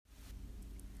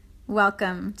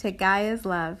Welcome to Gaia's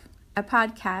Love, a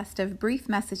podcast of brief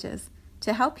messages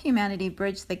to help humanity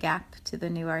bridge the gap to the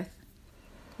new earth.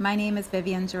 My name is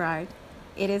Vivian Gerard.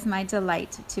 It is my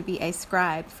delight to be a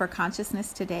scribe for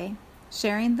consciousness today,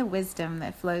 sharing the wisdom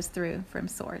that flows through from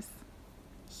Source.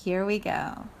 Here we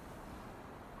go.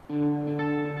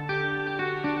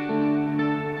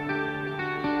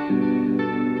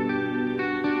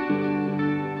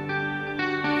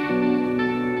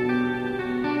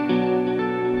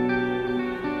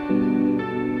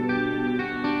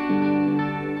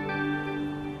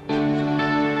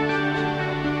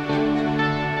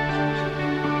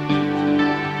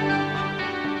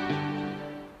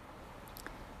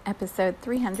 Episode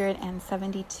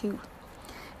 372.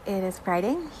 It is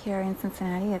Friday here in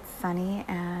Cincinnati. It's sunny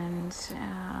and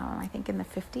I think in the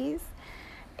 50s.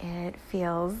 It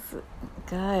feels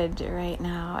good right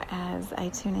now as I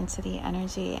tune into the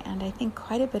energy, and I think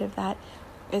quite a bit of that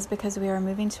is because we are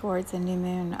moving towards a new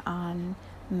moon on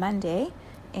Monday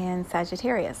in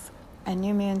Sagittarius, a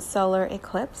new moon solar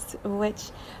eclipse,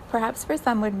 which perhaps for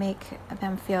some would make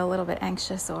them feel a little bit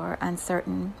anxious or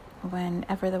uncertain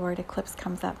whenever the word eclipse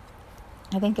comes up.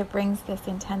 I think it brings this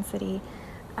intensity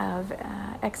of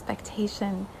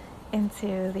expectation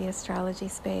into the astrology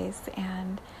space,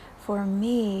 and for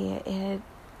me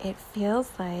it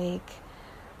feels like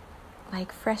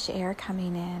fresh air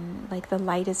coming in, like the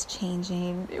light is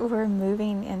changing. We're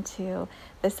moving into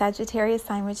the Sagittarius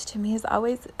sign, which to me is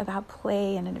always about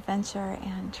play and adventure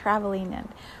and traveling, and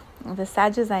the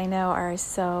Sages I know are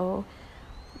so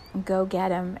go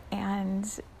get 'em,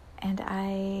 and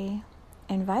I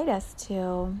invite us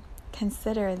to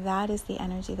consider that is the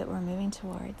energy that we're moving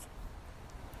towards.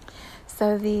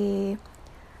 So the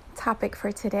topic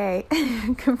for today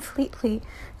completely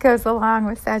goes along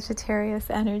with Sagittarius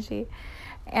energy,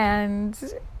 and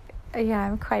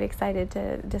I'm quite excited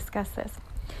to discuss this.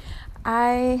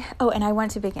 And I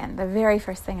want to begin. The very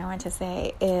first thing I want to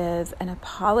say is an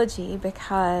apology,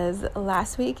 because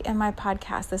last week in my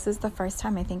podcast, this is the first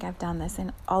time I think I've done this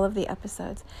in all of the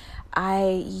episodes,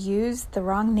 I used the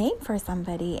wrong name for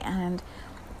somebody, and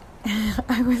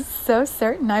I was so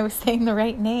certain I was saying the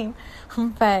right name,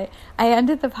 but I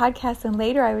ended the podcast, and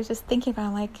later I was just thinking about it.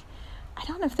 I'm like, I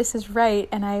don't know if this is right,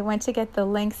 and I went to get the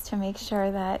links to make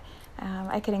sure that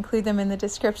I could include them in the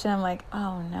description. I'm like,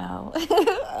 oh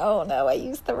no, I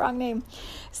used the wrong name.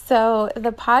 So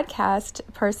the podcast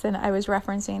person I was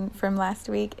referencing from last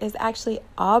week is actually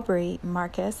Aubrey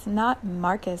Marcus, not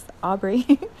Marcus,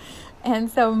 Aubrey.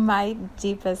 And so my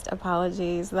deepest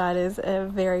apologies. That is a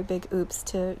very big oops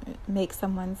to make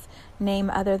someone's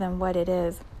name other than what it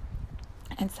is.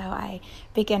 And so I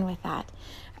begin with that.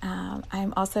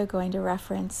 I'm also going to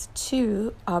reference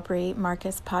two Aubrey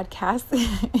Marcus podcasts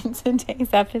in today's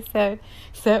episode,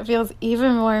 so it feels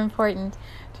even more important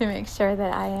to make sure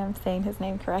that I am saying his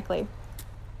name correctly.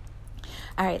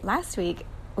 All right, last week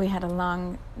we had a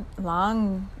long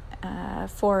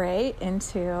foray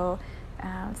into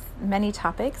many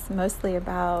topics, mostly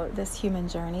about this human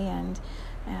journey and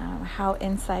how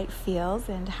insight feels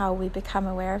and how we become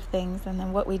aware of things, and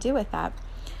then what we do with that.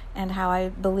 And how I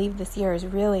believe this year is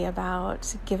really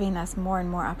about giving us more and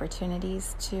more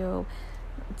opportunities to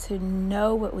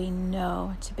know what we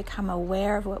know, to become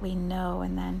aware of what we know,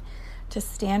 and then to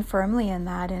stand firmly in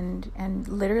that and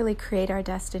literally create our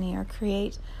destiny, or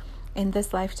create in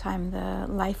this lifetime the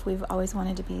life we've always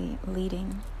wanted to be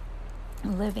living.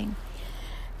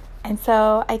 And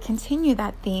so I continue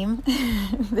that theme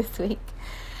this week.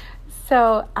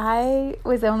 So I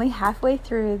was only halfway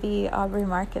through the Aubrey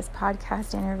Marcus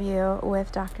podcast interview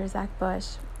with Dr. Zach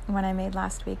Bush when I made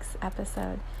last week's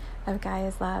episode of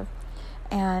Gaia's Love.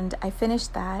 And I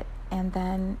finished that and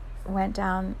then went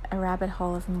down a rabbit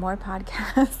hole of more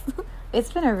podcasts.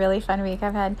 It's been a really fun week.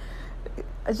 I've had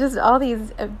just all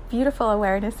these beautiful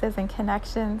awarenesses and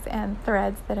connections and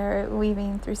threads that are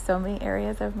weaving through so many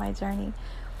areas of my journey.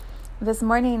 This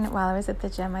morning, while I was at the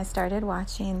gym, I started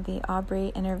watching the Aubrey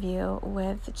interview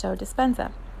with Joe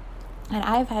Dispenza. And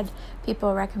I've had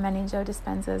people recommending Joe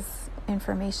Dispenza's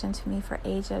information to me for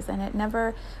ages, and it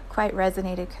never quite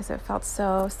resonated because it felt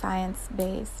so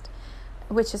science-based,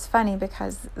 which is funny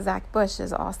because Zach Bush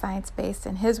is all science-based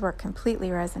and his work completely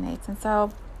resonates. And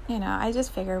so, I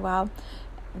just figured, well,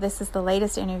 this is the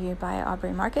latest interview by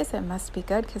Aubrey Marcus. It must be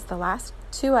good because the last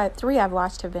three I've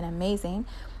watched have been amazing.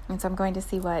 And so I'm going to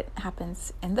see what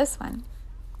happens in this one.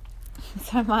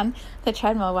 So I'm on the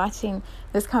treadmill watching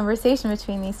this conversation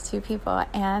between these two people,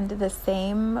 and the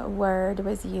same word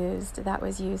was used that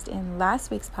was used in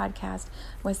last week's podcast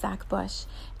with Zach Bush.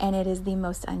 And it is the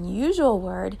most unusual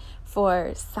word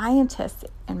for scientists,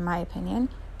 in my opinion,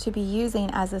 to be using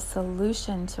as a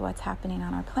solution to what's happening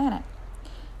on our planet.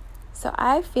 So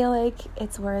I feel like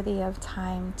it's worthy of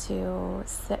time to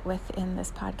sit within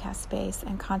this podcast space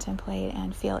and contemplate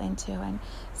and feel into and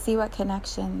see what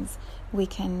connections we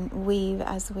can weave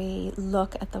as we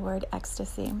look at the word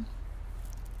ecstasy.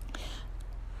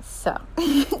 So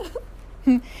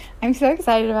I'm so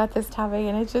excited about this topic,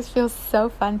 and it just feels so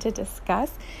fun to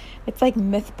discuss. It's like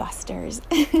Mythbusters.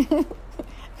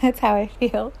 That's how I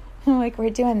feel. Like we're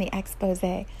doing the expose,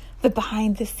 the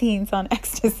behind the scenes on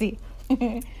ecstasy.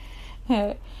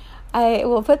 I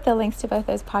will put the links to both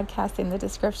those podcasts in the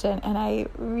description, and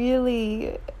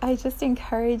I just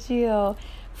encourage you,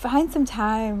 find some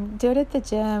time, do it at the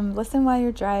gym, listen while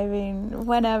you're driving,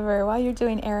 whenever, while you're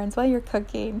doing errands, while you're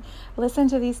cooking, listen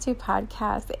to these 2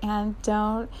 podcasts, and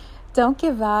don't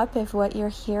give up if what you're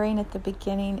hearing at the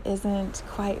beginning isn't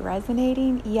quite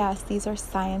resonating. Yes, these are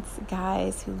science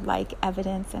guys who like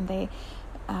evidence, and they,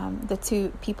 the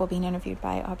 2 people being interviewed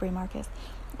by Aubrey Marcus,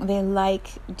 they like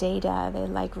data, they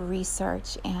like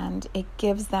research, and it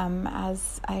gives them,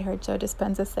 as I heard Joe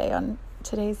Dispenza say on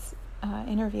today's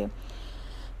interview,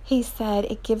 he said,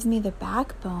 it gives me the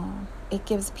backbone. It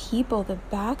gives people the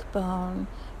backbone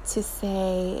to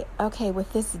say, okay,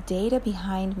 with this data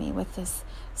behind me, with this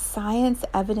science,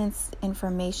 evidence,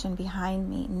 information behind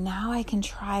me, now I can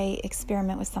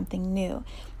experiment with something new.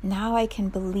 Now I can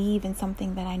believe in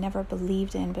something that I never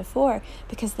believed in before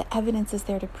because the evidence is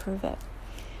there to prove it.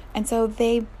 And so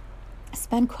they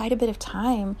spend quite a bit of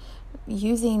time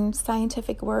using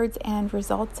scientific words and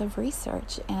results of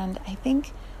research. And I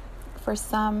think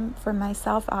for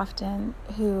myself often,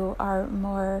 who are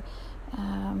more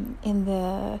in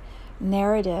the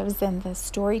narratives and the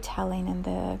storytelling and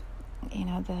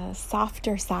the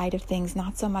softer side of things,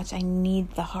 not so much I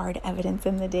need the hard evidence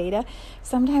and the data.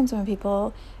 Sometimes when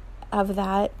people of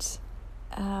that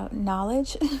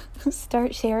knowledge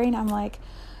start sharing, I'm like,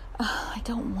 I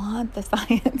don't want the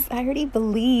science. I already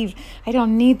believe. I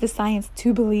don't need the science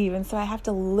to believe. And so I have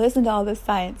to listen to all this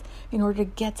science in order to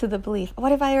get to the belief.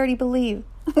 What if I already believe?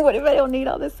 What if I don't need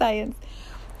all the science?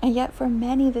 And yet for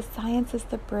many, the science is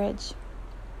the bridge.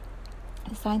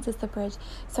 The science is the bridge.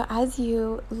 So as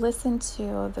you listen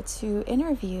to the 2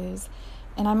 interviews,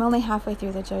 and I'm only halfway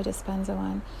through the Joe Dispenza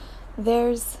one,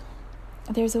 there's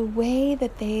a way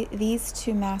that these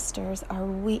 2 masters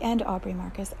and Aubrey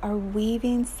Marcus are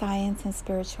weaving science and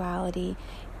spirituality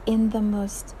in the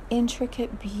most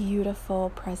intricate,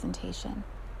 beautiful presentation.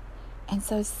 And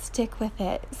so stick with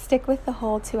it. Stick with the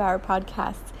whole 2-hour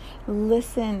podcast.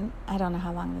 Listen. I don't know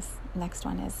how long this next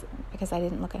one is because I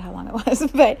didn't look at how long it was,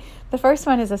 but the first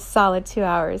one is a solid 2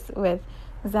 hours with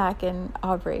Zach and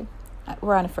Aubrey.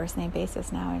 We're on a first name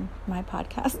basis now in my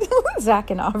podcast. Zach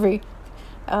and Aubrey.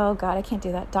 Oh God, I can't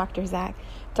do that. Dr. Zach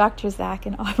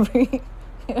and Aubrey.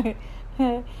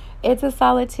 It's a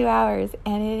solid 2 hours,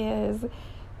 and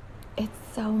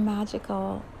it's so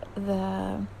magical.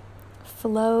 The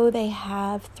flow they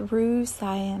have through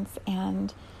science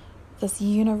and this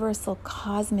universal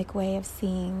cosmic way of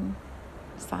seeing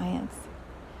science.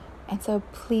 And so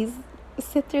please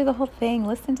sit through the whole thing,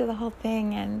 listen to the whole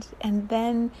thing, and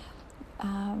then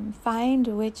find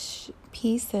which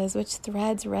pieces, which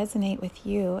threads resonate with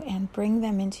you, and bring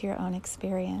them into your own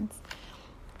experience.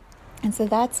 And so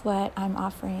that's what I'm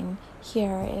offering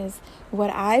here, is what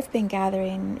I've been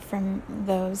gathering from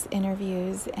those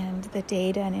interviews and the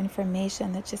data and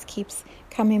information that just keeps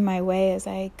coming my way as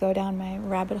I go down my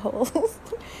rabbit holes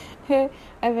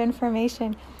of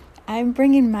information. I'm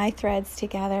bringing my threads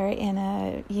together in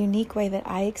a unique way that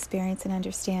I experience and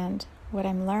understand what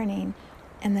I'm learning,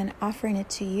 and then offering it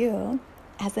to you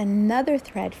as another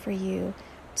thread for you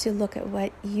to look at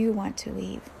what you want to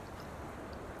weave.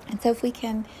 And so if we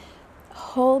can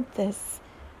hold this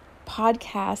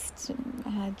podcast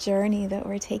journey that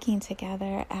we're taking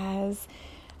together as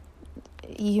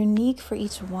unique for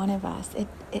each one of us,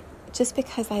 it just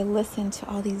because I listen to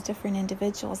all these different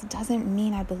individuals doesn't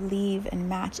mean I believe and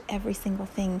match every single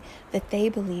thing that they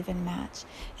believe and match.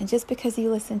 And just because you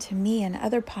listen to me and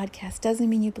other podcasts doesn't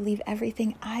mean you believe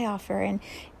everything I offer. And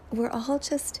we're all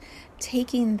just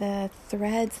taking the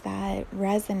threads that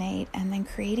resonate and then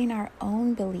creating our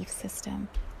own belief system,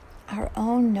 our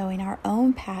own knowing, our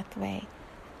own pathway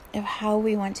of how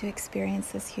we want to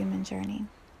experience this human journey.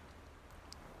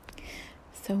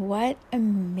 So what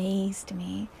amazed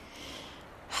me,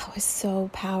 it was so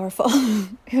powerful.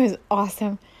 It was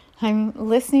awesome. I'm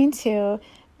listening to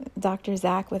Dr.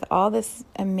 Zach with all this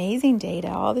amazing data,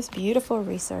 all this beautiful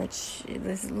research,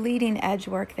 this leading edge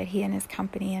work that he and his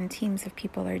company and teams of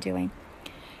people are doing,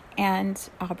 and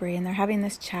Aubrey, and they're having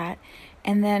this chat.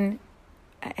 And then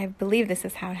I believe this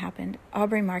is how it happened.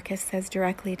 Aubrey Marcus says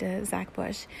directly to Zach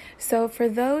Bush, so for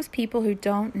those people who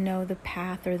don't know the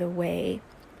path or the way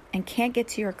and can't get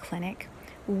to your clinic,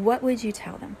 what would you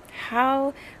tell them?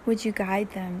 How would you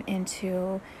guide them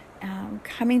into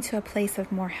coming to a place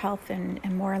of more health and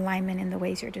more alignment in the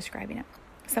ways you're describing it?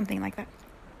 Something like that.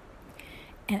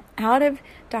 And out of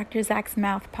Dr. Zach's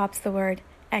mouth pops the word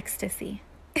ecstasy.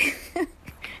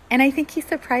 And I think he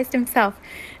surprised himself.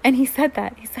 And he said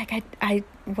that. He's like, I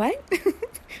what?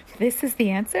 This is the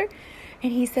answer?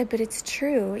 And he said, but it's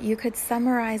true. You could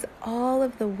summarize all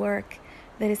of the work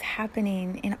that is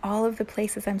happening in all of the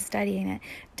places I'm studying it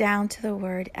down to the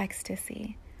word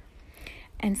ecstasy.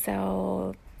 And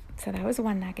so that was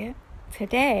one nugget.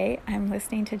 Today, I'm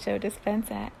listening to Joe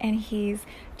Dispenza, and he's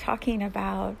talking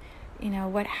about,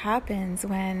 what happens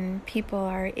when people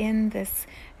are in this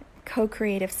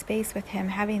co-creative space with him,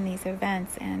 having these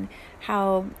events, and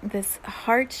how this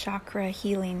heart chakra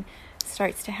healing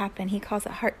starts to happen. He calls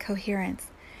it heart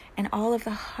coherence. And all of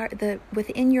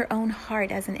within your own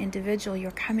heart as an individual,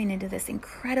 you're coming into this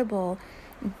incredible,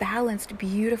 balanced,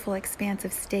 beautiful,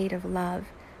 expansive state of love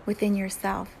within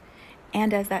yourself.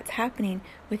 And as that's happening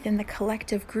within the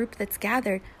collective group that's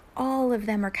gathered, all of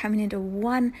them are coming into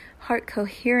one heart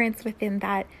coherence within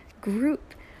that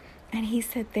group. And he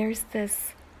said there's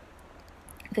this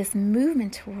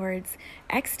movement towards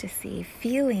ecstasy,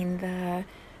 feeling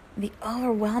the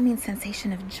overwhelming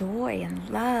sensation of joy and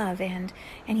love. And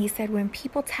he said when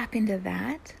people tap into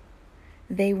that,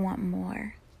 they want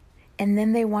more. And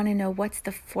then they want to know, what's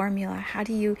the formula? How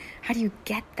do you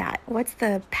get that? What's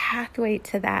the pathway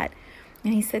to that?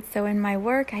 And he said, so in my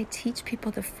work, I teach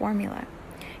people the formula.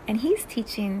 And he's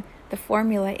teaching the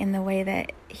formula in the way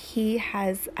that he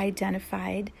has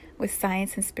identified with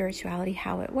science and spirituality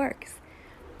how it works.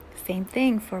 Same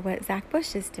thing for what Zach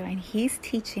Bush is doing. He's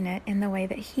teaching it in the way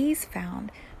that he's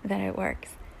found that it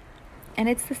works. And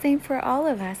it's the same for all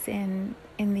of us in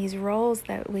these roles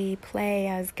that we play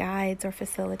as guides or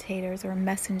facilitators or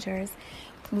messengers.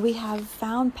 We have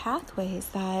found pathways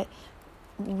that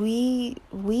we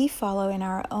follow in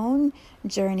our own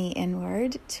journey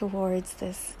inward towards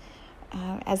this,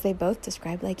 as they both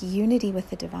describe, like unity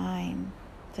with the divine,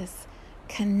 this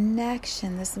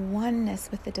connection, this oneness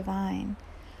with the divine.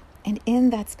 And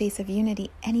in that space of unity,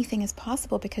 anything is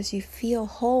possible because you feel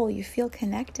whole, you feel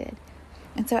connected.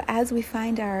 And so as we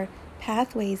find our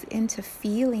pathways into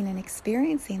feeling and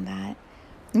experiencing that,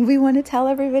 we want to tell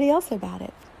everybody else about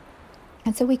it.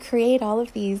 And so we create all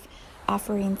of these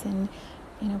offerings and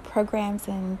programs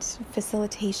and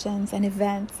facilitations and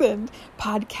events and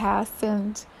podcasts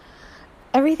and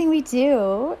everything we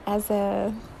do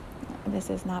this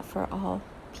is not for all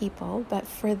people, but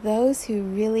for those who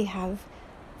really have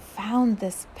found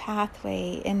this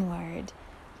pathway inward,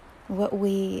 what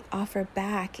we offer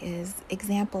back is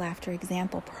example after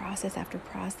example, process after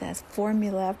process,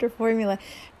 formula after formula,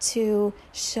 to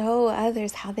show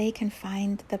others how they can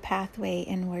find the pathway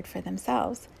inward for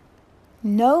themselves.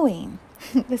 Knowing,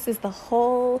 this is the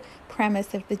whole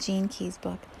premise of the Gene Keys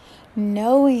book,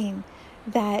 knowing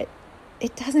that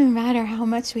it doesn't matter how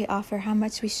much we offer, how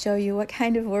much we show you, what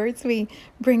kind of words we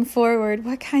bring forward,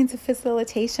 what kinds of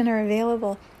facilitation are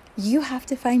available. You have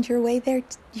to find your way there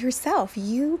yourself.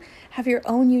 You have your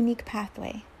own unique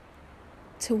pathway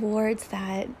towards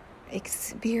that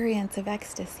experience of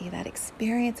ecstasy, that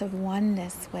experience of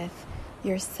oneness with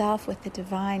yourself, with the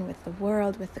divine, with the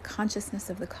world, with the consciousness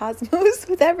of the cosmos,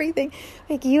 with everything.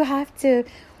 Like you have to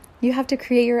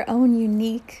create your own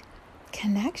unique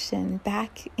connection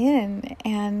back in.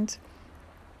 And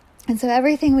so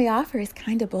everything we offer is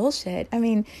kind of bullshit. I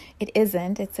mean, it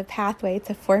isn't. It's a pathway. It's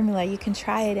a formula. You can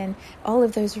try it. And all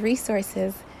of those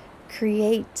resources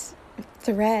create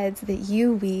threads that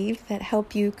you weave that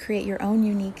help you create your own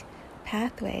unique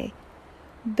pathway.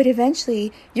 But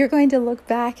eventually, you're going to look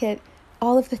back at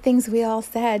all of the things we all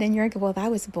said, and you're going to go, well, that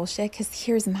was bullshit, because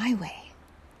here's my way.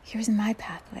 Here's my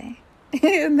pathway.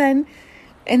 and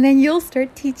then you'll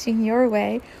start teaching your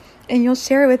way, and you'll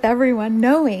share it with everyone,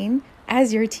 knowing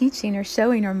as you're teaching or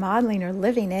showing or modeling or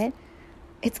living it,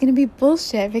 it's going to be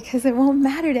bullshit because it won't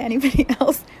matter to anybody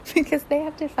else because they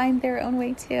have to find their own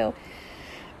way too.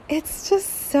 It's just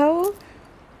so,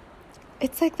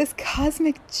 it's like this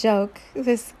cosmic joke,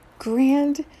 this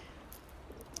grand,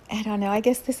 I don't know, I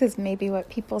guess this is maybe what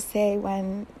people say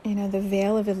when, the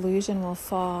veil of illusion will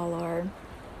fall, or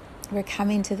we're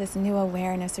coming to this new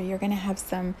awareness, or you're going to have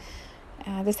some,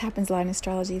 this happens a lot in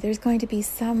astrology, there's going to be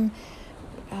some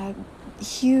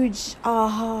huge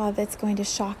aha that's going to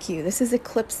shock you. This is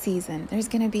eclipse season. There's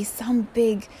going to be some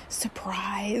big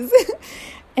surprise.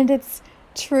 And it's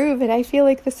true, but I feel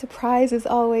like the surprise is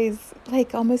always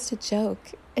like almost a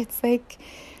joke. It's like,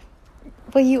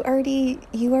 well, you already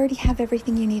have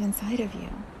everything you need inside of you.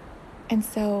 And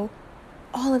so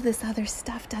all of this other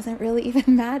stuff doesn't really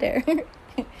even matter.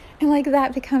 And like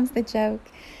that becomes the joke,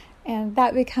 and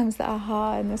that becomes the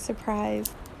aha and the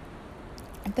surprise.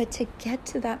 But to get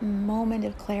to that moment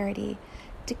of clarity,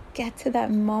 to get to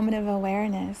that moment of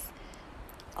awareness,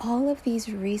 all of these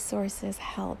resources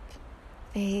help.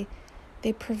 They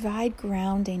provide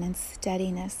grounding and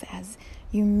steadiness as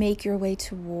you make your way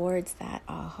towards that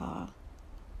aha.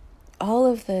 All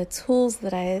of the tools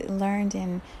that I learned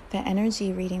in the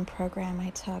energy reading program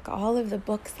I took, all of the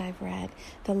books I've read,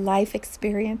 the life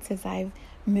experiences I've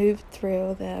moved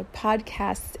through, the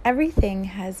podcasts, everything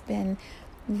has been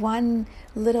one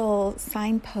little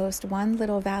signpost, one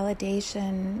little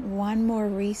validation, one more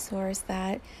resource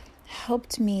that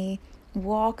helped me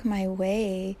walk my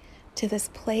way to this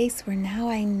place where now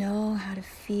I know how to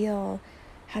feel,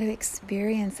 how to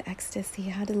experience ecstasy,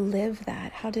 how to live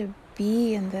that, how to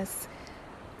be in this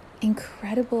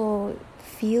incredible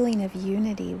feeling of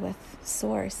unity with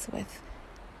Source, with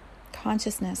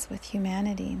consciousness, with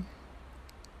humanity.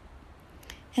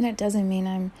 And it doesn't mean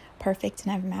I'm perfect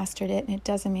and I've mastered it. And it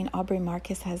doesn't mean Aubrey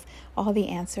Marcus has all the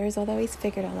answers, although he's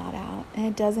figured a lot out. And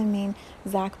it doesn't mean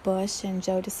Zach Bush and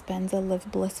Joe Dispenza live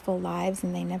blissful lives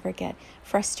and they never get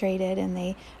frustrated and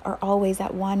they are always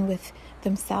at one with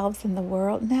themselves and the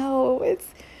world. No,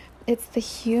 it's the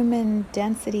human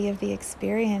density of the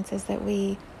experience is that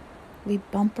we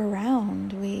bump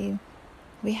around.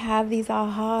 We have these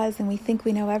ahas and we think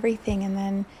we know everything, and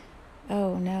then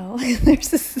oh no, there's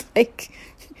this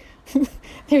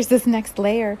next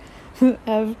layer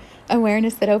of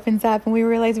awareness that opens up and we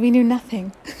realize we knew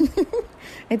nothing.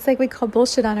 It's like we call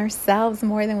bullshit on ourselves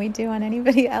more than we do on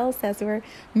anybody else as we're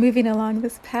moving along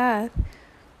this path,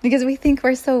 because we think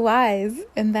we're so wise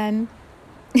and then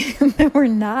we're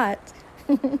not.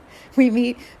 We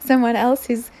meet someone else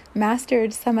who's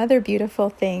mastered some other beautiful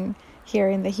thing here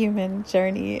in the human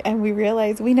journey, and we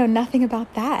realize we know nothing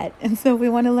about that, and so we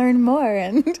want to learn more.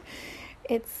 And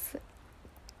it's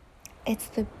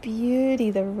the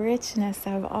beauty, the richness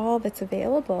of all that's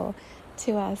available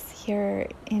to us here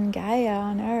in Gaia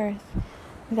on Earth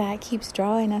that keeps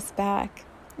drawing us back.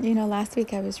 You know, last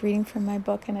week I was reading from my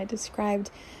book and I described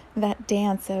that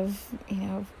dance of,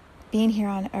 being here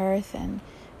on Earth and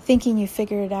thinking you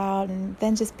figured it out and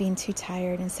then just being too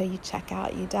tired, and so you check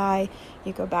out, you die,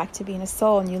 you go back to being a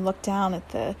soul, and you look down at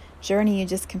the journey you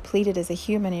just completed as a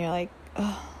human and you're like,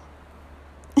 oh,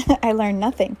 I learned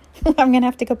nothing. I'm going to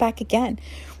have to go back again.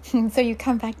 And so you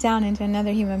come back down into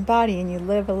another human body and you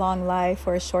live a long life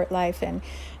or a short life, and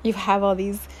you have all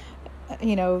these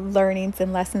learnings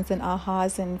and lessons and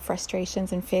ahas and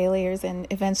frustrations and failures, and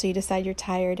eventually you decide you're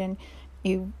tired and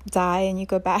you die and you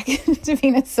go back to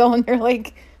being a soul, and you're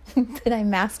like, did I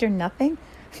master nothing?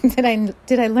 Did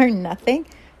I learn nothing?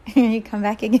 And you come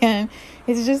back again.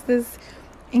 It's just this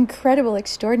incredible,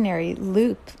 extraordinary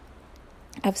loop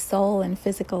of soul and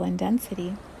physical and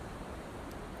density.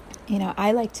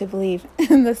 I like to believe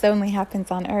this only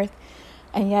happens on Earth,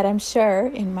 and yet I'm sure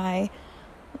in my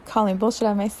calling bullshit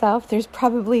on myself, there's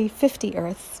probably 50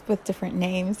 Earths with different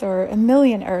names, or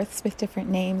 1,000,000 Earths with different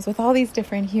names, with all these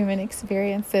different human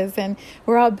experiences, and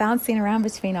we're all bouncing around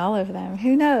between all of them.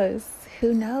 Who knows?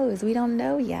 We don't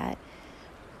know yet.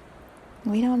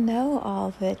 We don't know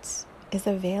all that is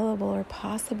available or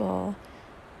possible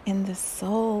in the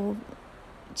soul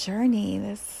journey,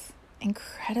 this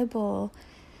incredible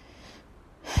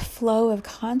flow of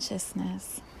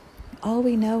consciousness. All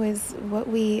we know is what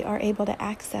we are able to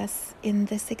access in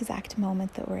this exact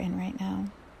moment that we're in right now.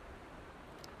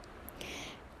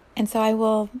 And so I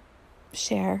will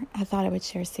share. I thought I would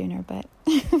share sooner, but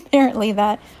apparently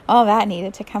all that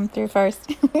needed to come through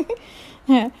first.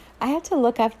 I had to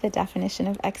look up the definition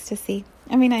of ecstasy.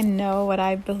 I mean, I know what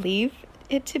I believe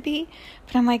it to be,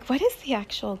 but I'm like, what is the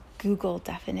actual Google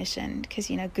definition?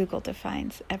 Because Google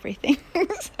defines everything.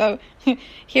 So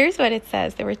here's what it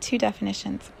says. There were two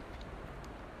definitions.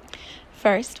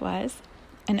 First was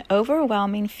an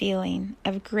overwhelming feeling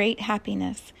of great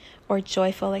happiness or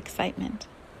joyful excitement.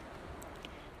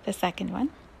 The second one,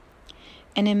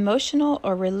 an emotional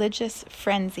or religious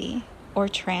frenzy or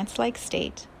trance-like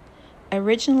state,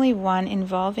 originally one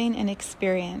involving an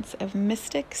experience of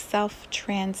mystic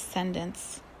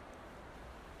self-transcendence.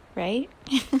 Right?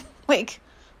 Like,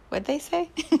 what'd they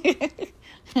say?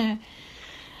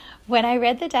 When I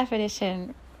read the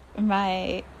definition,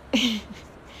 my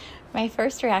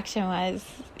first reaction was,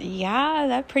 yeah,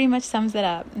 that pretty much sums it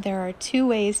up. There are two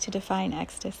ways to define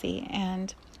ecstasy,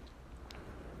 and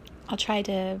I'll try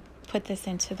to put this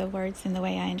into the words in the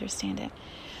way I understand it.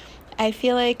 I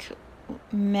feel like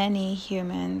many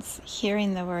humans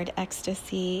hearing the word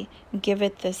ecstasy give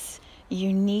it this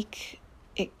unique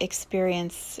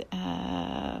experience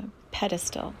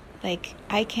pedestal. Like,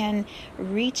 I can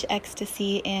reach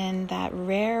ecstasy in that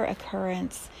rare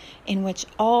occurrence in which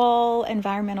all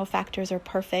environmental factors are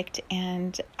perfect,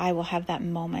 and I will have that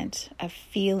moment of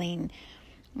feeling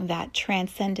that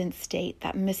transcendent state,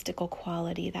 that mystical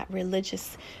quality, that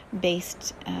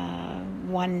religious-based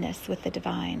oneness with the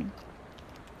divine.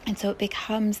 And so it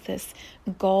becomes this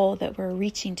goal that we're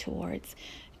reaching towards.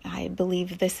 I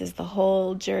believe this is the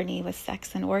whole journey with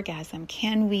sex and orgasm.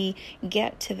 Can we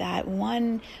get to that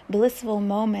one blissful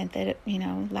moment that,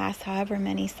 lasts however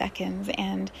many seconds?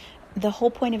 And the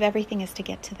whole point of everything is to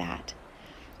get to that.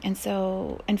 And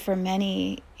so, and for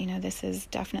many, this is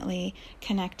definitely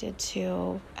connected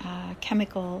to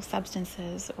chemical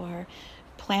substances or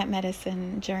plant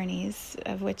medicine journeys,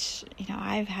 of which,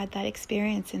 I've had that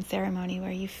experience in ceremony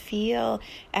where you feel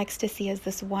ecstasy as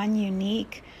this one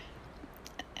unique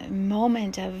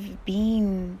moment of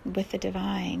being with the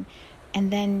divine,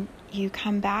 and then you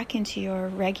come back into your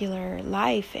regular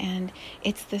life and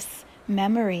it's this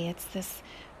memory, it's this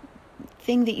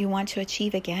thing that you want to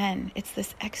achieve again. It's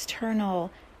this external,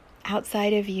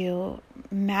 outside of you,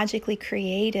 magically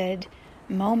created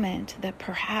moment that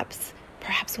perhaps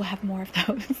we'll have more of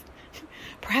those.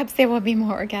 Perhaps there will be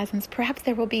more orgasms. Perhaps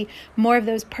there will be more of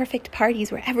those perfect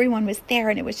parties where everyone was there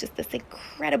and it was just this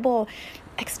incredible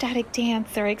ecstatic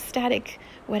dance or ecstatic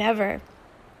whatever.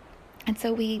 And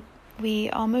so we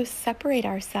almost separate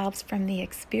ourselves from the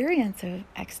experience of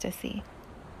ecstasy.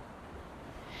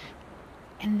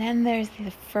 And then there's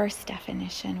the first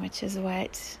definition, which is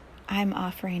what I'm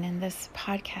offering in this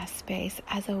podcast space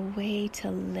as a way to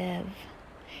live.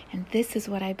 And this is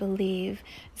what I believe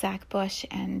Zach Bush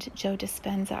and Joe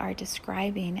Dispenza are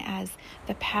describing as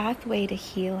the pathway to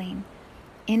healing,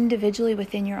 individually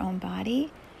within your own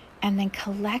body and then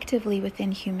collectively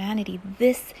within humanity.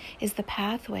 This is the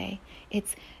pathway.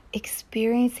 It's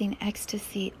experiencing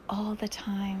ecstasy all the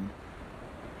time.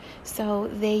 So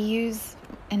they use,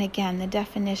 and again,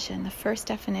 the first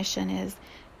definition is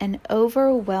an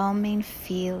overwhelming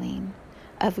feeling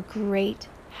of great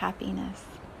happiness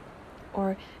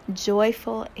or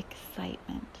joyful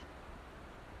excitement.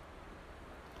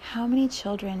 How many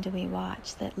children do we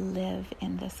watch that live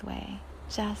in this way?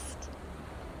 Just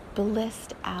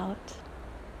blissed out,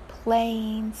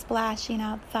 playing, splashing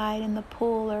outside in the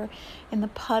pool or in the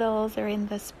puddles or in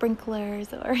the sprinklers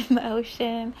or in the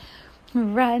ocean,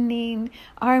 running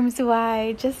arms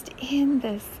wide, just in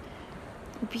this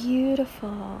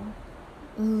beautiful,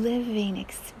 living,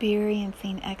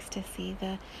 experiencing ecstasy.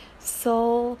 The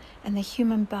soul and the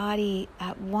human body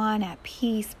at one, at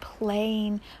peace,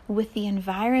 playing with the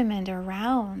environment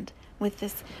around, with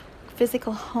this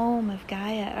physical home of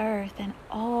Gaia Earth and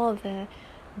all the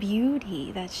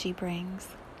beauty that she brings.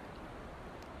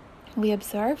 We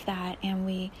observe that and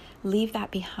we leave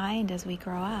that behind as we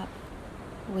grow up.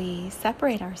 We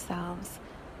separate ourselves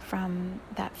from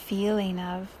that feeling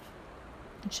of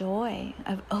joy,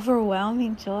 of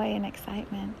overwhelming joy and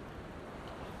excitement.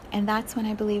 And that's when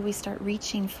I believe we start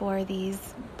reaching for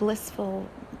these blissful,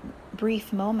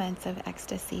 brief moments of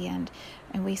ecstasy, and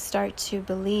we start to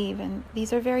believe, and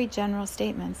these are very general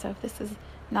statements, so if this is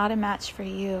not a match for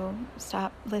you,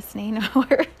 stop listening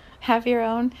or have your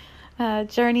own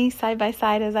journey side by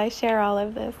side as I share all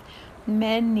of this.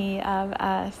 Many of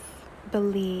us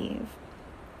believe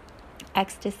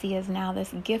ecstasy is now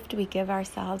this gift we give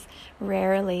ourselves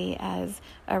rarely as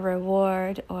a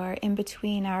reward or in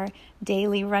between our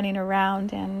daily running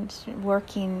around and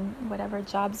working whatever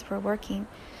jobs we're working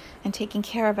and taking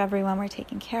care of everyone we're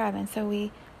taking care of. And so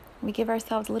we give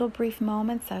ourselves little brief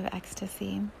moments of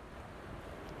ecstasy.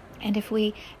 And if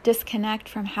we disconnect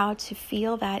from how to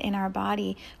feel that in our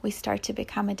body, we start to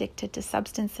become addicted to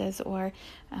substances, or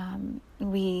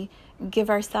we give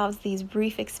ourselves these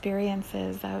brief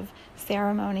experiences of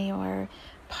ceremony or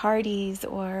parties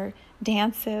or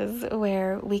dances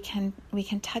where we can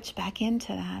touch back into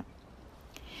that.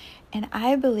 And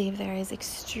I believe there is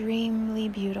extremely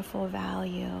beautiful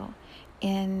value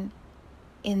in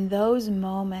those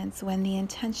moments when the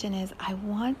intention is, I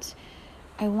want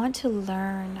to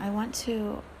learn. I want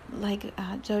to, like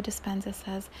Joe Dispenza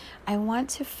says, I want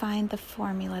to find the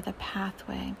formula, the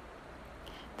pathway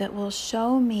that will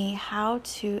show me how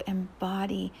to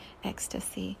embody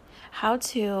ecstasy, how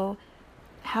to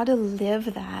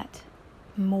live that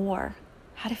more,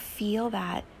 how to feel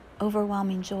that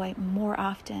overwhelming joy more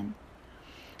often.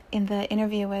 in the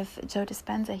interview with Joe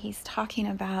Dispenza, he's talking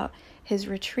about his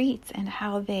retreats and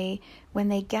how when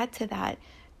they get to that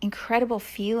incredible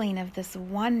feeling of this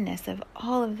oneness, of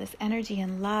all of this energy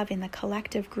and love in the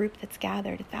collective group that's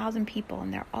gathered, 1,000 people,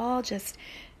 and they're all just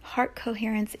heart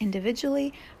coherence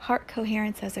individually, heart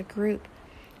coherence as a group.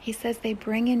 He says they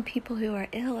bring in people who are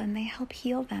ill and they help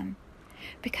heal them.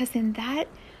 Because in that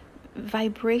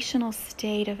vibrational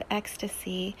state of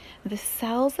ecstasy, the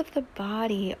cells of the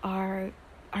body are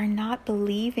not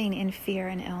believing in fear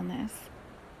and illness.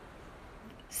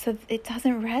 So it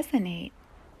doesn't resonate.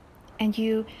 And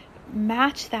you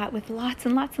match that with lots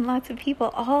and lots and lots of people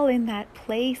all in that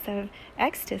place of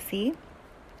ecstasy,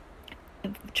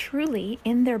 truly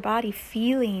in their body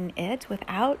feeling it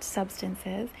without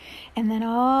substances. And then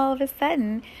all of a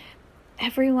sudden,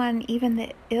 everyone, even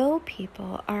the ill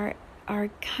people, are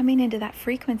coming into that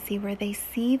frequency where they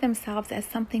see themselves as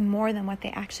something more than what they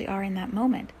actually are in that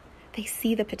moment. They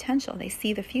see the potential, they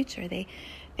see the future, they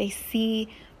see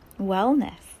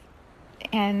wellness,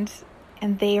 and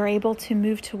they are able to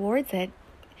move towards it.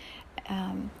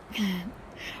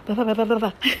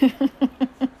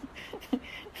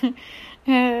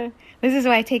 This is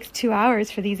why it takes 2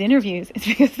 hours for these interviews. It's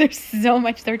because there's so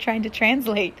much they're trying to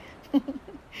translate.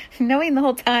 Knowing the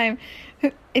whole time,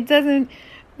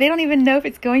 they don't even know if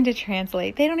it's going to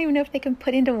translate. They don't even know if they can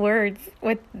put into words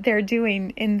what they're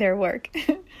doing in their work.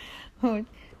 Joe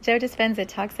Dispenza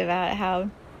talks about how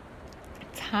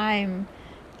time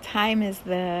is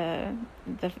the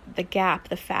gap,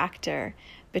 the factor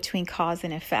between cause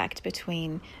and effect,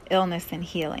 between illness and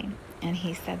healing. And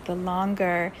he said the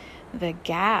longer the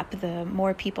gap, the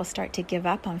more people start to give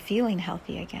up on feeling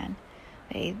healthy again.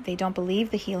 They don't believe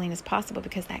the healing is possible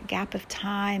because that gap of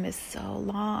time is so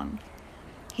long.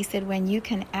 He said when you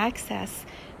can access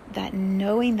that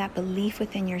knowing, that belief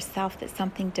within yourself that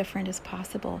something different is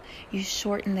possible, you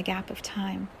shorten the gap of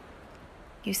time.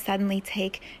 You suddenly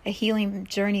take a healing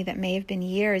journey that may have been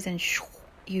years and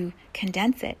you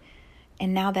condense it.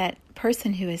 And now that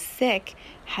person who is sick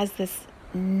has this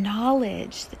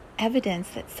knowledge, evidence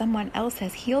that someone else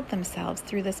has healed themselves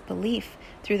through this belief,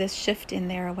 through this shift in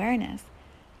their awareness.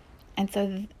 And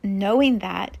so knowing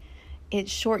that, it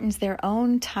shortens their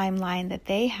own timeline that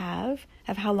they have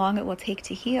of how long it will take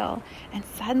to heal. And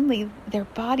suddenly their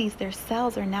bodies, their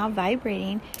cells are now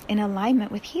vibrating in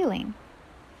alignment with healing.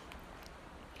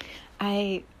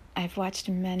 I've watched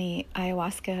many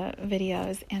ayahuasca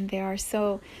videos, and there are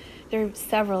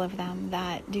several of them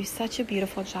that do such a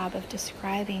beautiful job of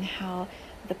describing how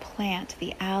the plant,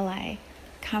 the aloe,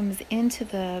 comes into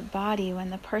the body when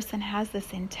the person has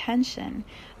this intention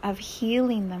of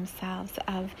healing themselves,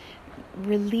 of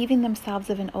relieving themselves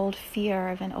of an old fear,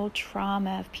 of an old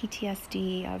trauma, of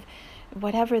PTSD, of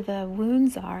whatever the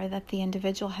wounds are that the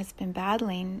individual has been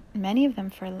battling, many of them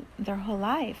for their whole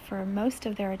life, for most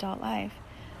of their adult life.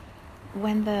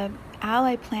 When the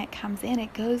aloe plant comes in,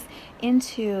 it goes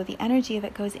into, the energy of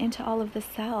it goes into all of the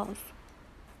cells,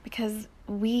 because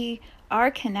we are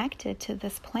connected to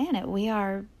this planet. We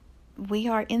are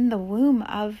in the womb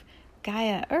of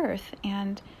Gaia Earth,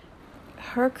 and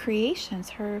her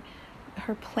creations, her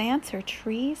plants, her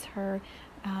trees, her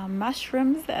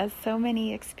mushrooms, as so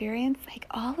many experience, like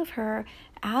all of her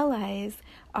allies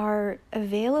are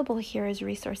available here as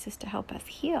resources to help us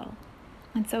heal.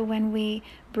 And so when we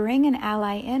bring an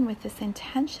ally in with this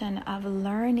intention of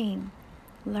learning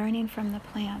from the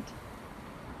plant,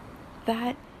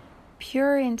 that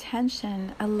pure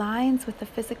intention aligns with the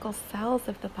physical cells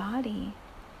of the body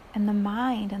and the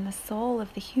mind and the soul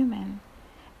of the human.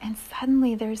 And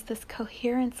suddenly there's this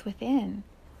coherence within,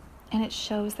 and it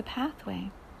shows a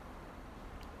pathway.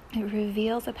 It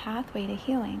reveals a pathway to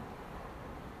healing.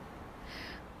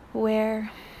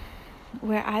 Where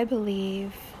I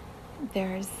believe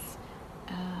there's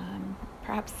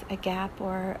perhaps a gap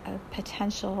or a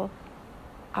potential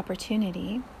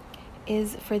opportunity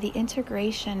is for the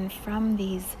integration from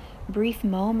these brief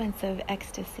moments of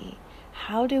ecstasy.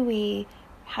 How do we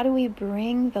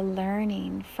bring the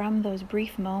learning from those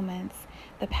brief moments,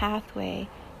 the pathway,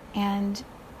 and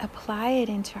apply it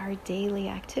into our daily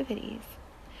activities?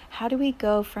 How do we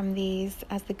go from these,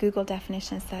 as the Google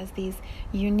definition says, these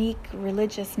unique,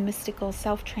 religious, mystical,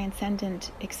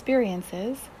 self-transcendent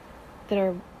experiences that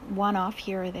are one-off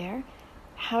here or there?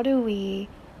 How do we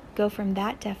go from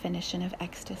that definition of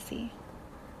ecstasy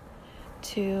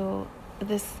to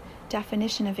this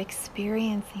definition of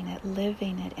experiencing it,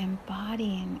 living it,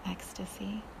 embodying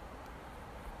ecstasy?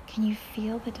 Can you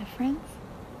feel the difference?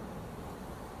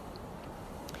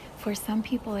 For some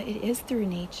people, it is through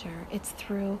nature. It's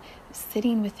through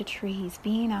sitting with the trees,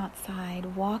 being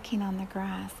outside, walking on the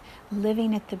grass,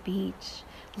 living at the beach,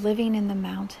 living in the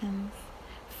mountains,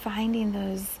 finding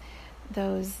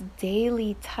those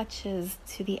daily touches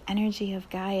to the energy of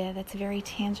Gaia that's very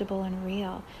tangible and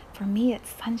real. For me, it's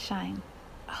sunshine.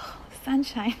 Oh,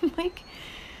 sunshine. Like,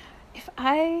 if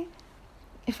I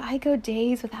go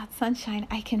days without sunshine,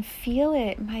 I can feel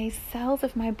it. My cells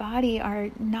of my body are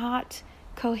not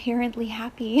coherently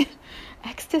happy.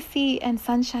 Ecstasy and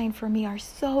sunshine for me are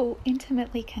so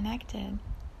intimately connected.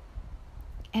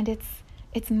 And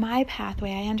it's my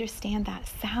pathway. I understand that.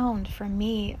 Sound for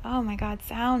me, oh my God,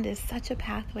 sound is such a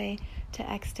pathway to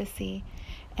ecstasy.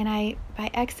 And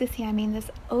by ecstasy, I mean this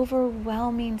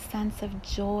overwhelming sense of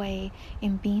joy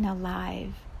in being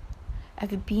alive,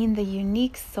 of being the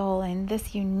unique soul in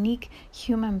this unique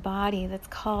human body that's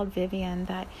called Vivian,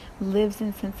 that lives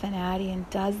in Cincinnati and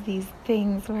does these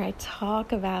things where I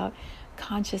talk about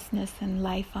consciousness and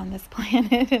life on this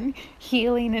planet and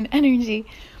healing and energy.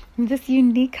 This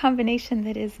unique combination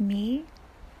that is me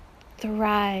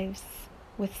thrives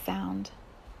with sound.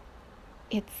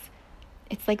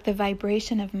 It's like the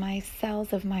vibration of my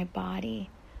cells of my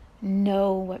body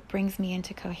know what brings me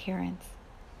into coherence.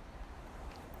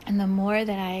 And the more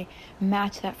that I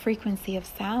match that frequency of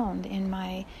sound in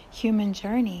my human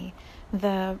journey,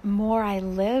 the more I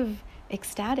live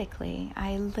ecstatically.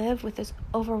 I live with this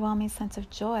overwhelming sense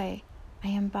of joy. I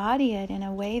embody it in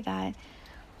a way that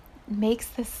makes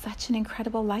this such an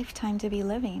incredible lifetime to be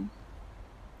living.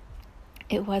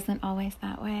 It wasn't always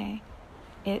that way.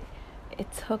 It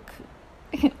took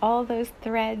all those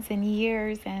threads and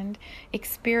years and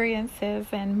experiences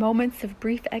and moments of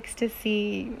brief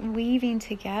ecstasy weaving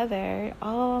together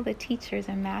all the teachers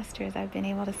and masters I've been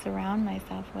able to surround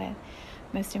myself with.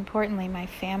 Most importantly, my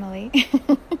family,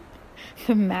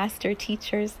 the master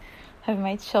teachers of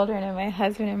my children and my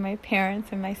husband and my parents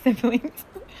and my siblings.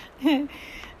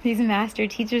 These master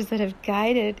teachers that have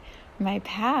guided my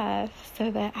path so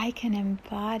that I can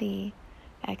embody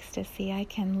ecstasy. I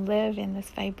can live in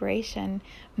this vibration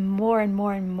more and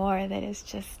more and more that is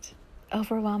just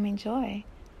overwhelming joy.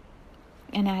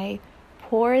 And I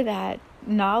pour that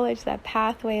knowledge, that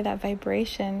pathway, that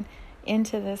vibration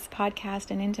into this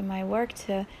podcast and into my work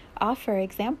to offer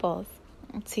examples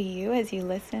to you as you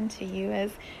listen, to you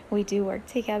as we do work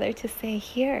together, to say,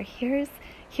 here's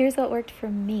what worked for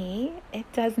me. It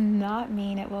does not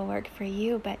mean it will work for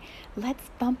you, but let's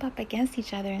bump up against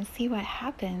each other and see what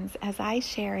happens as I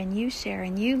share and you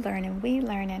learn and we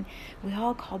learn and we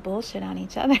all call bullshit on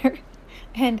each other.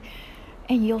 and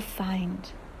you'll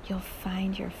find your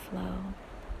flow.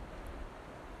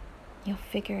 You'll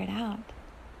figure it out.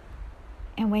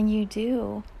 And when you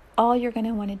do, all you're going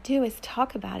to want to do is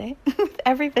talk about it with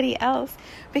everybody else,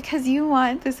 because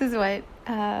this is what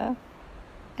I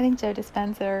think Joe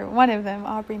Dispenza, or one of them,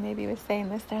 Aubrey maybe, was saying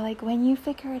this. They're like, when you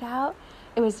figure it out,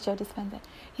 it was Joe Dispenza.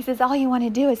 He says, all you want to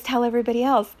do is tell everybody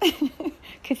else,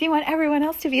 because you want everyone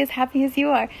else to be as happy as you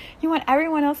are. You want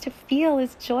everyone else to feel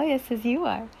as joyous as you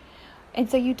are.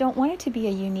 And so you don't want it to be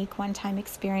a unique one-time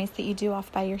experience that you do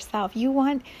off by yourself. You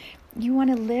want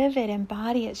to live it,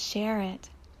 embody it, share it,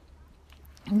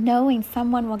 knowing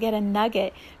someone will get a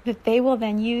nugget that they will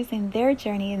then use in their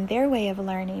journey, in their way of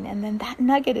learning, and then that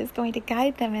nugget is going to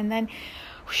guide them, and then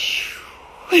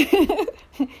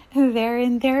they're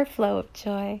in their flow of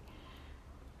joy.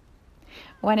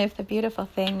 One of the beautiful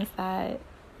things that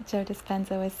Joe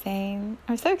Dispenza was saying,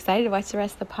 I'm so excited to watch the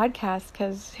rest of the podcast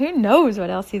because who knows what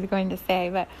else he's going to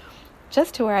say, but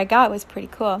just to where I got was pretty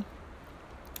cool.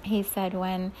 He said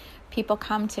when people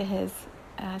come to his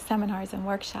seminars and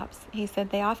workshops, he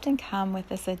said they often come with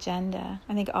this agenda.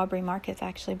 I think Aubrey Marcus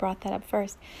actually brought that up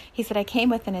first. He said, I came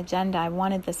with an agenda. I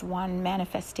wanted this one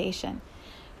manifestation.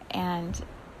 And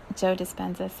Joe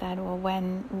Dispenza said, well,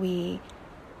 when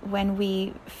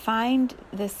we find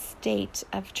this state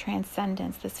of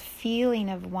transcendence, this feeling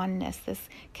of oneness, this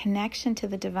connection to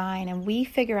the divine, and we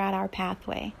figure out our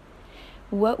pathway,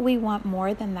 what we want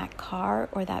more than that car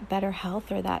or that better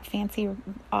health or that fancy,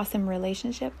 awesome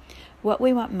relationship, what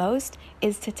we want most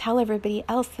is to tell everybody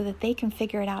else so that they can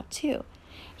figure it out too.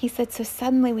 He said, so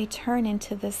suddenly we turn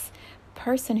into this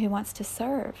person who wants to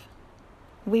serve.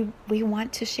 We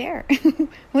want to share.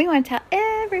 We want to tell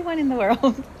everyone in the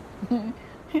world.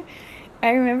 I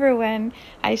remember when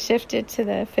I shifted to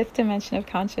the fifth dimension of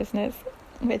consciousness,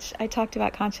 which I talked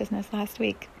about consciousness last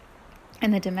week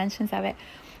and the dimensions of it.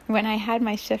 When I had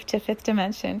my shift to fifth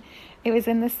dimension, it was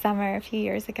in the summer a few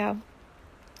years ago.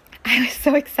 I was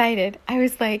so excited. I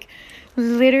was like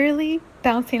literally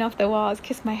bouncing off the walls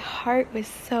because my heart was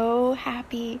so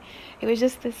happy. It was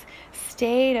just this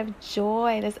state of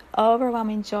joy, this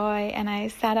overwhelming joy. And I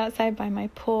sat outside by my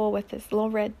pool with this little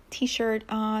red t-shirt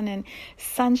on and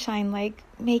sunshine like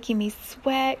making me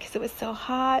sweat because it was so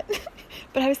hot.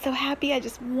 But I was so happy. I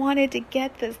just wanted to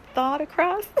get this thought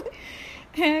across.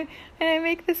 And I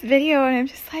make this video and I'm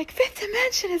just like, fifth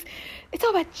dimension it's all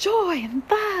about joy and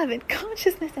love and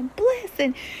consciousness and bliss.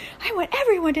 And I want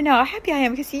everyone to know how happy I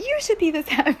am because you should be this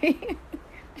happy.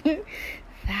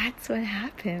 That's what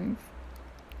happens.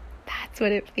 That's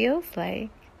what it feels like.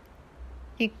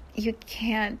 You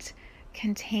can't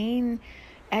contain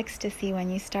ecstasy when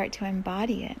you start to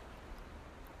embody it.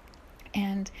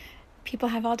 And people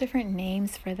have all different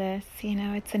names for this.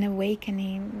 It's an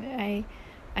awakening.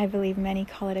 I believe many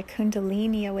call it a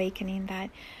Kundalini awakening, that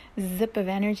zip of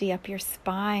energy up your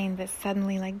spine that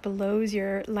suddenly like blows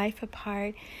your life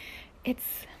apart.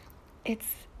 It's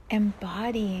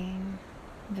embodying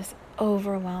this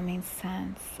overwhelming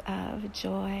sense of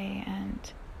joy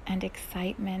and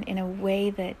excitement in a way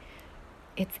that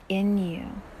it's in you.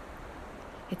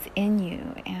 It's in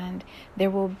you, and there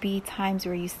will be times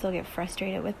where you still get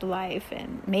frustrated with life,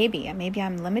 and maybe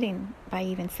I'm limiting by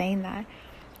even saying that.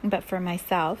 But for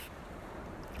myself,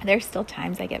 there's still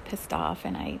times I get pissed off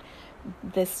and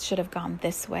this should have gone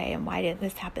this way, and why did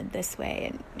this happen this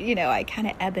way? And, I kind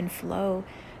of ebb and flow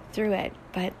through it.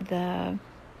 But the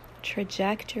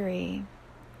trajectory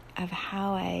of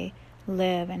how I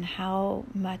live and how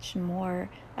much more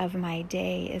of my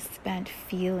day is spent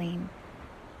feeling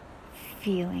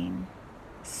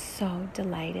so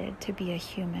delighted to be a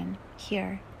human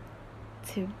here,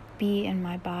 to be in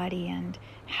my body and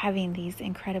having these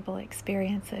incredible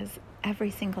experiences every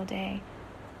single day.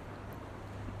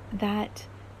 That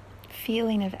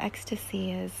feeling of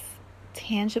ecstasy is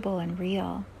tangible and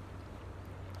real.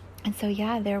 And so,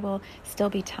 there will still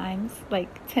be times,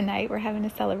 like tonight we're having a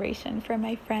celebration for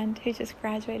my friend who just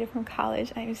graduated from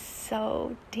college. I'm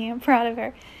so damn proud of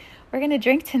her. We're going to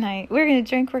drink tonight. We're going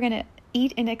to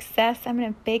eat in excess. I'm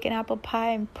going to bake an apple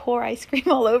pie and pour ice cream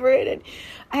all over it.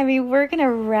 And we're going to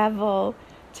revel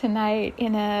tonight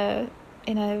in a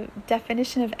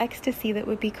definition of ecstasy that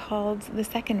would be called the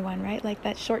second one, right? Like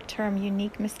that short-term,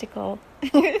 unique, mystical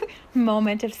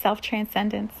moment of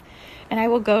self-transcendence. And I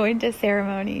will go into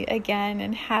ceremony again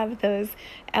and have those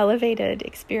elevated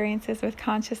experiences with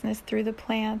consciousness through the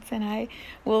plants. And I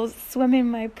will swim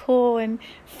in my pool and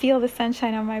feel the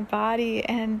sunshine on my body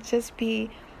and just be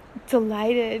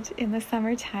delighted in the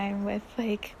summertime with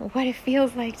like what it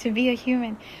feels like to be a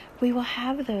human. We will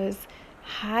have those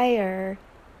higher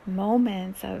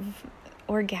moments of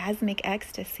orgasmic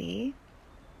ecstasy,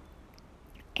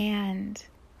 and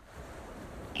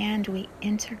we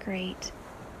integrate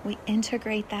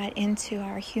that into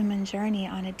our human journey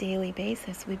on a daily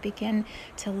basis. We begin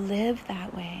to live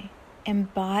that way,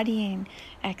 embodying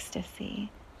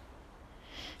ecstasy.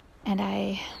 And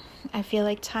I feel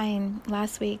like tying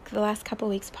the last couple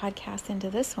weeks podcast into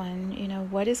this one,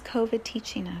 what is COVID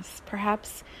teaching us?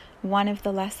 Perhaps one of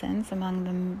the lessons among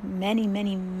the many,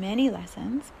 many, many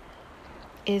lessons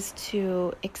is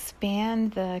to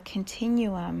expand the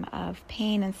continuum of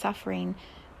pain and suffering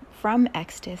from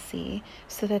ecstasy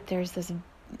so that there's this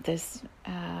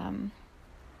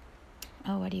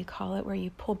what do you call it, where you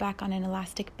pull back on an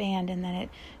elastic band and then it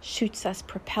shoots us,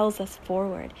 propels us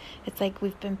forward. It's like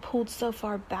we've been pulled so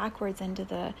far backwards into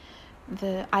the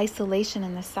isolation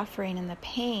and the suffering and the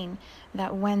pain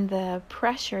that when the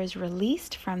pressure is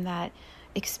released from that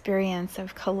experience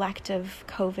of collective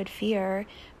COVID fear,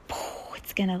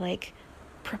 it's gonna like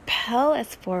propel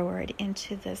us forward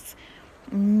into this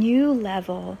new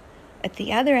level at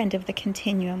the other end of the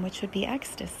continuum, which would be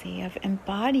ecstasy, of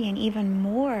embodying even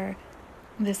more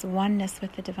this oneness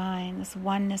with the divine, this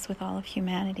oneness with all of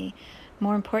humanity,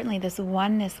 more importantly, this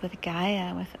oneness with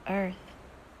Gaia, with Earth.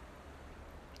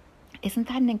 Isn't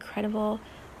that an incredible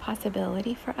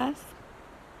possibility for us?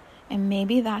 And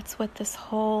maybe that's what this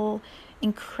whole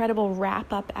incredible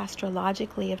wrap-up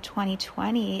astrologically of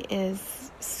 2020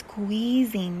 is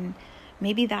squeezing.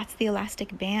 Maybe that's the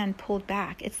elastic band pulled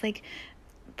back. It's like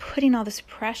putting all this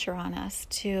pressure on us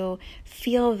to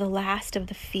feel the last of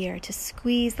the fear, to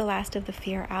squeeze the last of the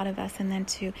fear out of us, and then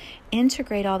to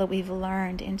integrate all that we've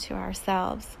learned into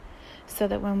ourselves, so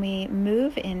that when we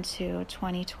move into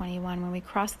 2021, when we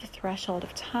cross the threshold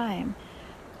of time,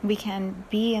 we can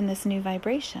be in this new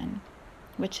vibration,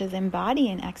 which is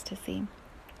embodying ecstasy.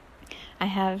 I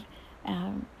have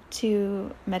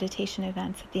 2 meditation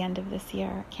events at the end of this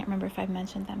year. I can't remember if I've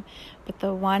mentioned them, but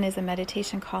the one is a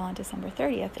meditation call on December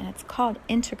 30th, and it's called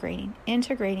Integrating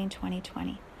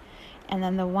 2020. And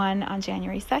then the one on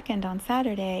January 2nd on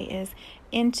Saturday is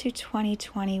Into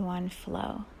 2021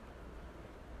 Flow.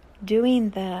 Doing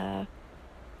the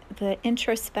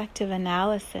introspective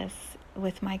analysis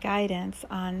with my guidance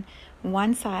on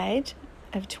one side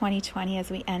of 2020 as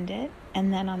we end it,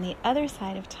 and then on the other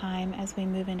side of time as we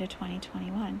move into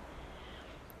 2021.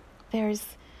 There's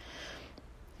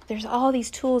all these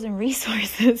tools and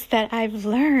resources that I've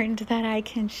learned that I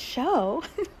can show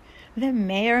that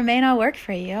may or may not work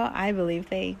for you. I believe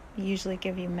they usually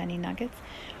give you many nuggets.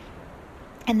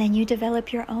 And then you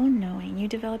develop your own knowing. You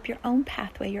develop your own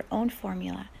pathway, your own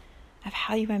formula of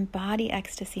how you embody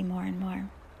ecstasy more and more.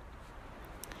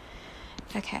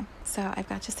 Okay, so I've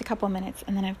got just a couple minutes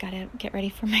and then I've got to get ready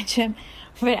for my gym.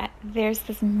 But there's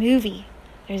this movie,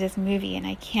 and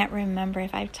I can't remember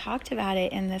if I've talked about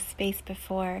it in this space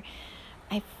before.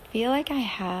 I feel like I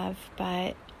have,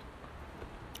 but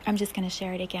I'm just going to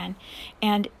share it again.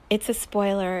 And it's a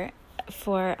spoiler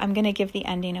I'm going to give the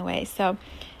ending away. So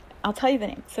I'll tell you the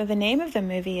name. So the name of the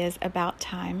movie is About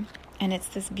Time, and it's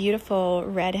this beautiful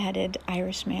red-headed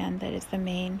Irishman that is the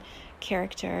main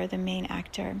character, the main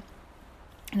actor,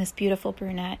 and this beautiful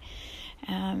brunette.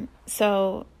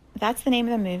 So that's the name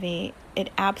of the movie. It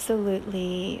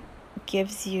absolutely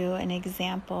gives you an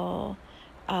example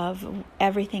of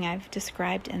everything I've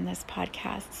described in this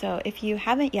podcast. So if you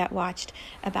haven't yet watched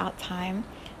About Time,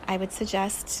 I would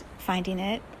suggest finding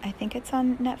it. I think it's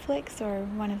on Netflix or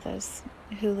one of those,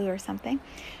 Hulu or something.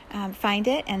 Find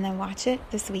it and then watch it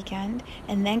this weekend,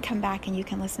 and then come back and you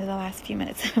can listen to the last few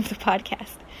minutes of the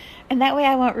podcast. And that way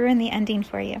I won't ruin the ending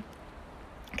for you,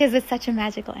 because it's such a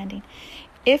magical ending.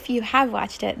 If you have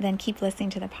watched it, then keep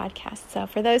listening to the podcast. So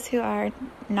for those who are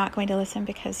not going to listen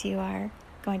because you are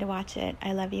going to watch it,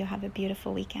 I love you. Have a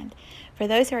beautiful weekend. For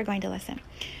those who are going to listen,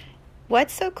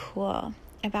 what's so cool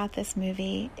about this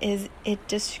movie is it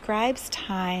describes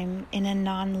time in a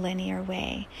non-linear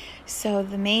way. So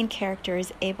the main character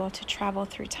is able to travel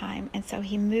through time, and so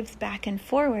he moves back and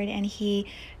forward, and he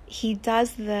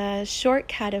does the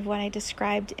shortcut of what I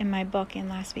described in my book in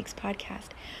last week's podcast,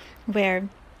 where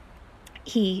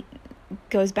he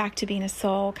goes back to being a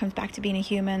soul, comes back to being a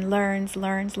human, learns,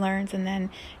 and then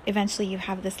eventually you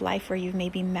have this life where you've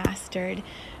maybe mastered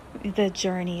the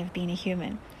journey of being a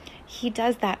human. He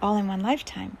does that all in one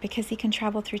lifetime because he can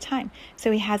travel through time. So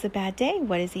he has a bad day.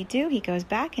 What does he do? He goes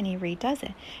back and he redoes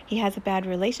it. He has a bad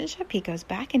relationship. He goes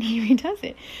back and he redoes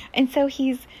it. And so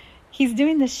he's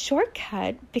doing this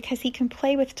shortcut because he can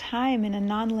play with time in a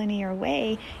non-linear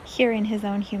way here in his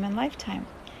own human lifetime,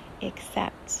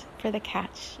 except for the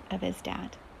catch of his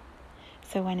dad.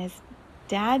 So when his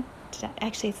dad,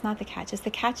 actually it's not the catch, it's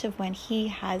the catch of when he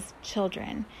has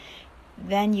children,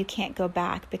 then you can't go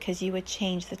back because you would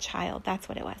change the child. That's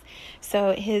what it was.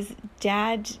 So his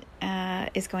dad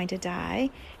is going to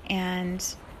die, and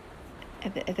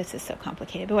this is so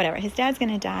complicated, but whatever. His dad's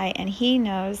going to die, and he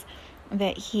knows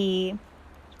that he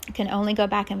can only go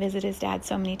back and visit his dad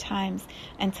so many times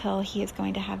until he is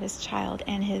going to have his child,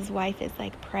 and his wife is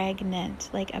like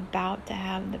pregnant, like about to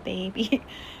have the baby.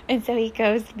 And so he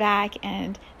goes back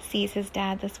and sees his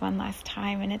dad this one last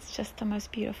time, and it's just the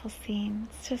most beautiful scene.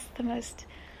 It's just the most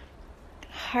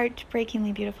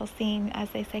heartbreakingly beautiful scene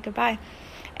as they say goodbye.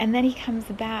 And then he comes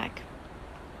back,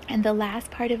 and the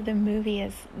last part of the movie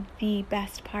is the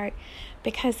best part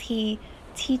because he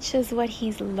teaches what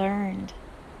he's learned.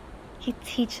 He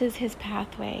teaches his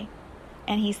pathway,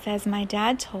 and he says, my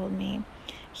dad told me,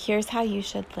 here's how you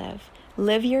should live.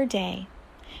 Live your day,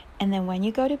 and then when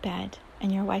you go to bed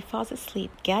and your wife falls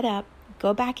asleep, get up,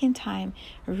 go back in time,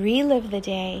 relive the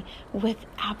day with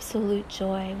absolute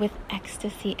joy, with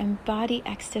ecstasy, embody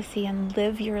ecstasy, and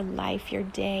live your life, your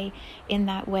day in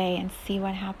that way, and see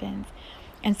what happens.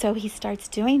 And so he starts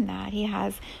doing that. He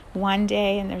has one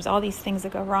day and there's all these things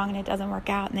that go wrong and it doesn't work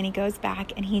out. And then he goes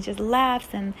back and he just laughs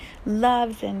and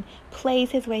loves and plays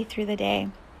his way through the day.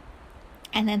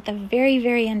 And then at the very,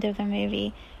 very end of the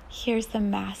movie, here's the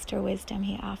master wisdom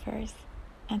he offers.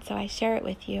 And so I share it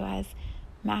with you as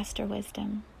master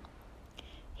wisdom.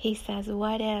 He says,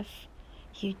 what if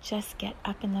you just get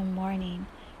up in the morning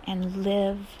and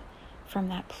live from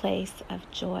that place of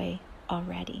joy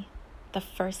already, the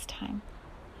first time?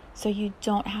 So you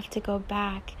don't have to go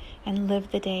back and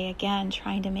live the day again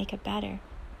trying to make it better.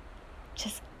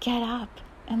 Just get up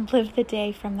and live the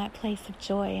day from that place of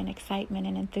joy and excitement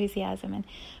and enthusiasm and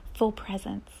full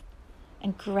presence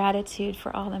and gratitude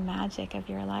for all the magic of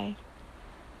your life.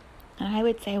 And I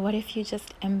would say, what if you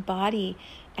just embody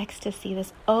ecstasy,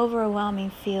 this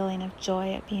overwhelming feeling of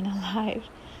joy at being alive,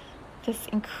 this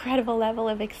incredible level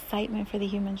of excitement for the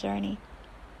human journey?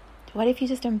 What if you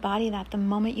just embody that the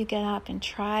moment you get up, and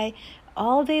try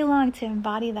all day long to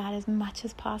embody that as much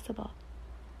as possible?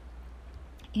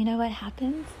 You know what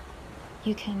happens?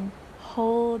 You can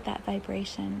hold that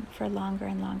vibration for longer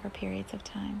and longer periods of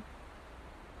time.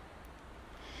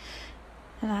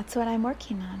 And that's what I'm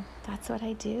working on. That's what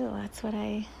I do. That's what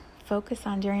I focus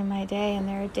on during my day. And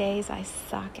there are days I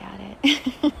suck at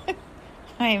it.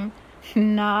 I'm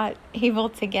not able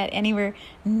to get anywhere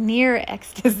near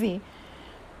ecstasy.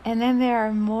 And then there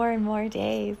are more and more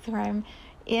days where I'm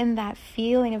in that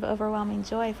feeling of overwhelming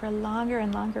joy for longer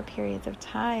and longer periods of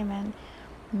time. And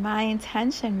my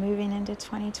intention moving into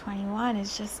 2021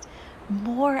 is just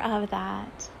more of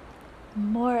that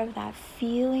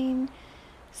feeling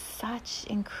such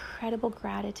incredible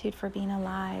gratitude for being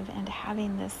alive and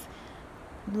having this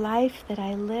life that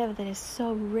I live that is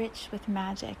so rich with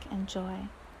magic and joy,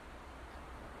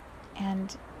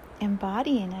 and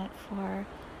embodying it for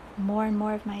more and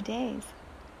more of my days.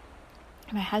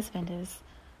 My husband is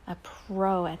a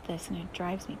pro at this, and it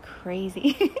drives me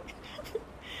crazy.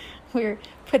 We were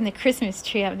putting the Christmas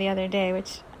tree up the other day,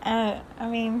 which,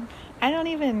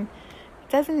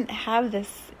 doesn't have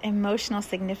this emotional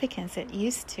significance it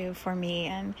used to for me,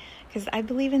 and because I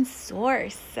believe in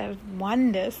source of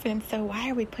oneness, and so why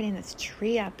are we putting this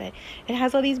tree up? It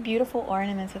has all these beautiful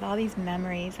ornaments with all these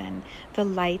memories and the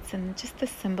lights and just the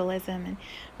symbolism. And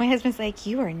my husband's like,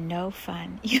 you are no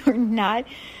fun.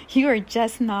 You are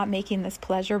just not making this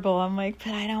pleasurable. I'm like,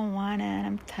 but I don't want to, and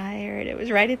I'm tired. It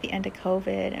was right at the end of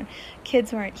COVID, and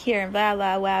kids weren't here, and blah,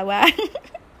 blah, blah, blah.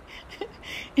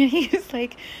 And he was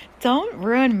like, don't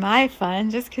ruin my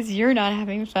fun just because you're not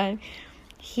having fun.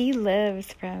 He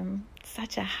lives from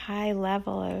such a high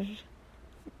level of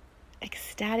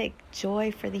ecstatic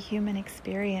joy for the human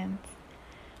experience.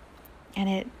 And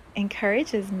it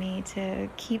encourages me to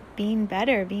keep being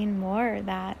better, being more of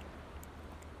that.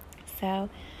 So,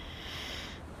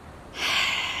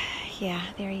 yeah,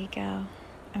 there you go.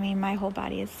 I mean, my whole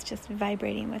body is just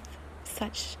vibrating with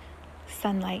such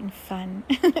sunlight and fun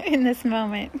in this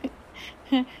moment.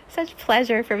 Such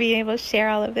pleasure for being able to share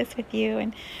all of this with you,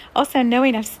 and also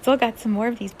knowing I've still got some more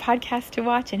of these podcasts to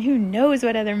watch, and who knows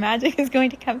what other magic is going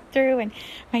to come through. And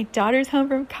my daughter's home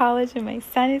from college, and my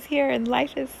son is here, and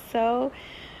life is so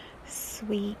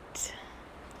sweet.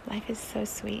 Life is so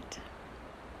sweet.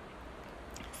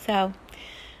 So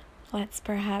let's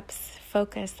perhaps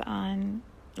focus on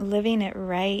living it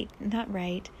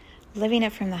living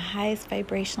it from the highest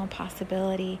vibrational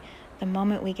possibility the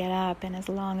moment we get up, and as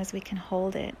long as we can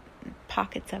hold it,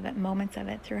 pockets of it, moments of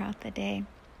it throughout the day.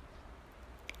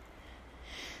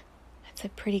 That's a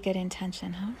pretty good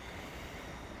intention, huh?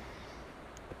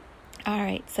 All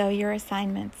right, so your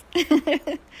assignments.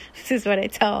 This is what I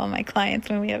tell all my clients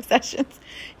when we have sessions.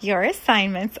 Your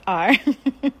assignments are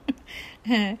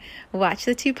watch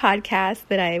the 2 podcasts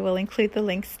that I will include the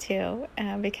links to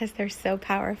because they're so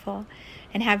powerful,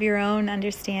 and have your own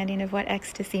understanding of what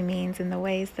ecstasy means in the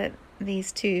ways that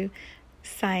these 2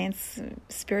 science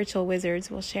spiritual wizards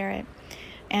will share it,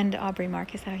 and Aubrey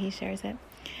Marcus, how he shares it.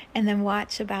 And then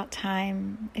watch About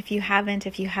Time. If you have,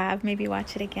 maybe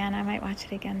watch it again. I might watch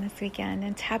it again this weekend,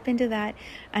 and tap into that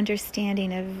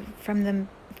understanding of from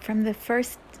the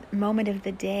first moment of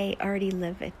the day, already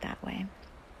live it that way.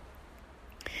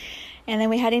 And then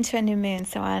we head into a new moon.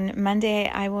 So on Monday,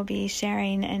 I will be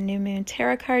sharing a new moon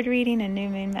tarot card reading, a new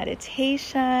moon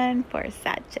meditation for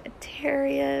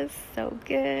Sagittarius. So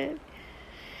good.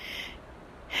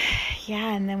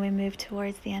 Yeah, and then we move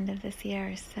towards the end of this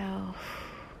year. So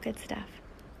good stuff.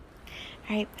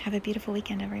 All right, have a beautiful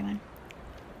weekend, everyone.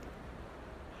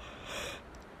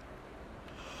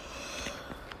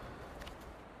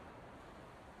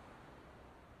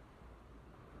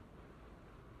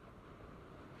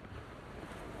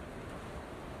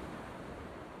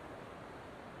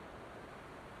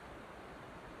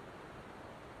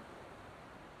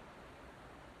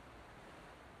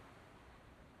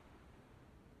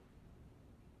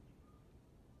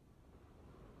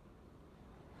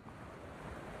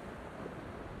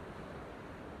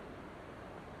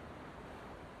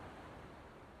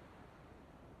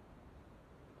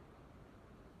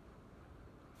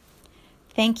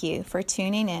 Thank you for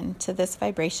tuning in to this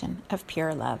vibration of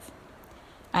pure love.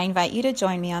 I invite you to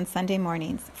join me on Sunday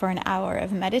mornings for an hour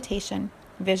of meditation,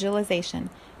 visualization,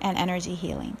 and energy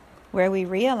healing, where we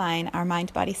realign our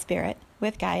mind, body, spirit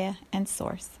with Gaia and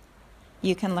Source.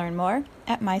 You can learn more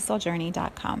at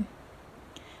mysouljourney.com.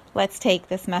 Let's take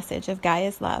this message of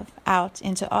Gaia's love out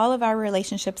into all of our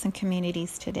relationships and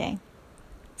communities today.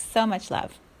 So much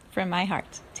love from my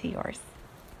heart to yours.